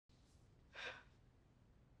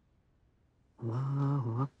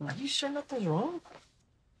Are you sure nothing's wrong?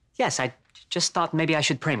 Yes, I just thought maybe I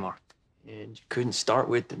should pray more. And you couldn't start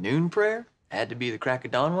with the noon prayer? Had to be the crack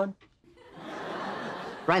of dawn one?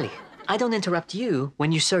 Riley, I don't interrupt you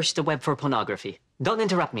when you search the web for pornography. Don't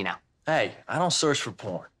interrupt me now. Hey, I don't search for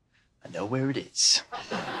porn. I know where it is.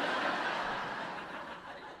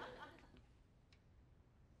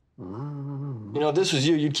 You know, if this was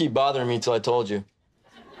you, you'd keep bothering me till I told you.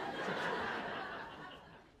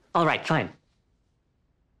 All right, fine.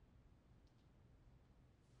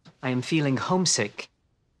 I am feeling homesick.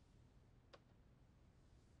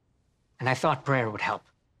 And I thought prayer would help.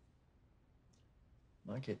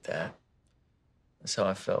 I get that. That's how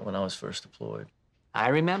I felt when I was first deployed. I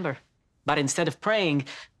remember. But instead of praying,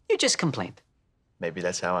 you just complained. Maybe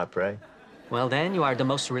that's how I pray. Well, then, you are the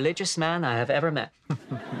most religious man I have ever met.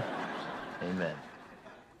 Amen.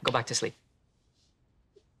 Go back to sleep.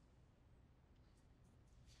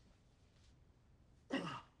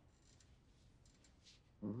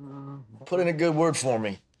 Put in a good word for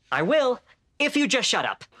me. I will, if you just shut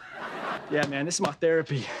up. Yeah, man, this is my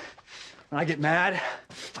therapy. When I get mad,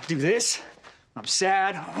 I do this. When I'm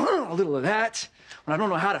sad, a little of that. When I don't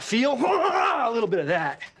know how to feel, a little bit of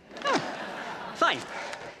that. Fine.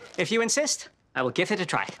 If you insist, I will give it a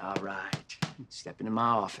try. All right. Step into my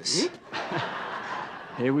office.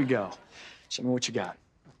 Here we go. Show me what you got.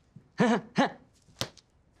 Get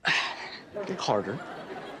harder.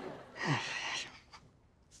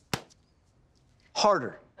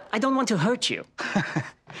 Harder. I don't want to hurt you.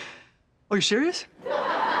 Oh, you serious?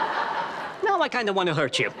 No, I kind of want to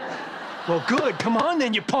hurt you. Well, good. Come on,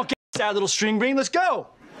 then, you punk-ass little string bean. Let's go.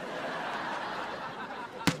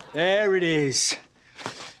 There it is.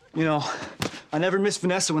 You know, I never missed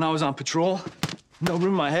Vanessa when I was on patrol. No room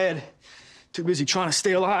in my head. Too busy trying to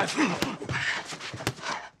stay alive.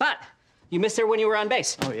 But you missed her when you were on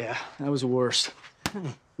base. Oh, yeah. That was the worst.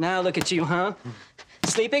 Now look at you, huh?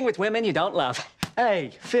 Sleeping with women you don't love.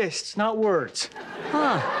 Hey, fists, not words.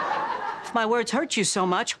 Huh. If my words hurt you so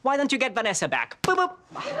much, why don't you get Vanessa back? Boop,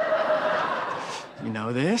 boop. You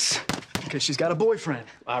know this? Because she's got a boyfriend.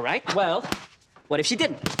 All right, well, what if she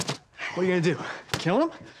didn't? What are you gonna do? Kill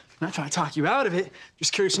him? I'm not trying to talk you out of it.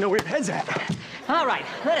 Just curious to know where your head's at. All right,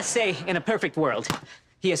 let us say in a perfect world,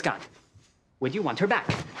 he is gone. Would you want her back?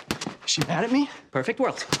 Is she mad at me? Perfect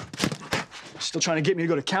world. Still trying to get me to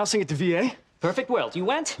go to counseling at the VA? Perfect world. You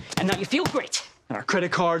went, and now you feel great. And our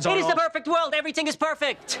credit cards are It is the perfect world. Everything is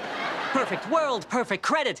perfect. Perfect world, perfect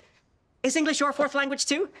credit. Is English your fourth language,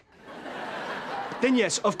 too? Then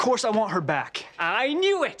yes, of course I want her back. I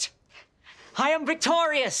knew it. I am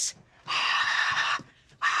victorious.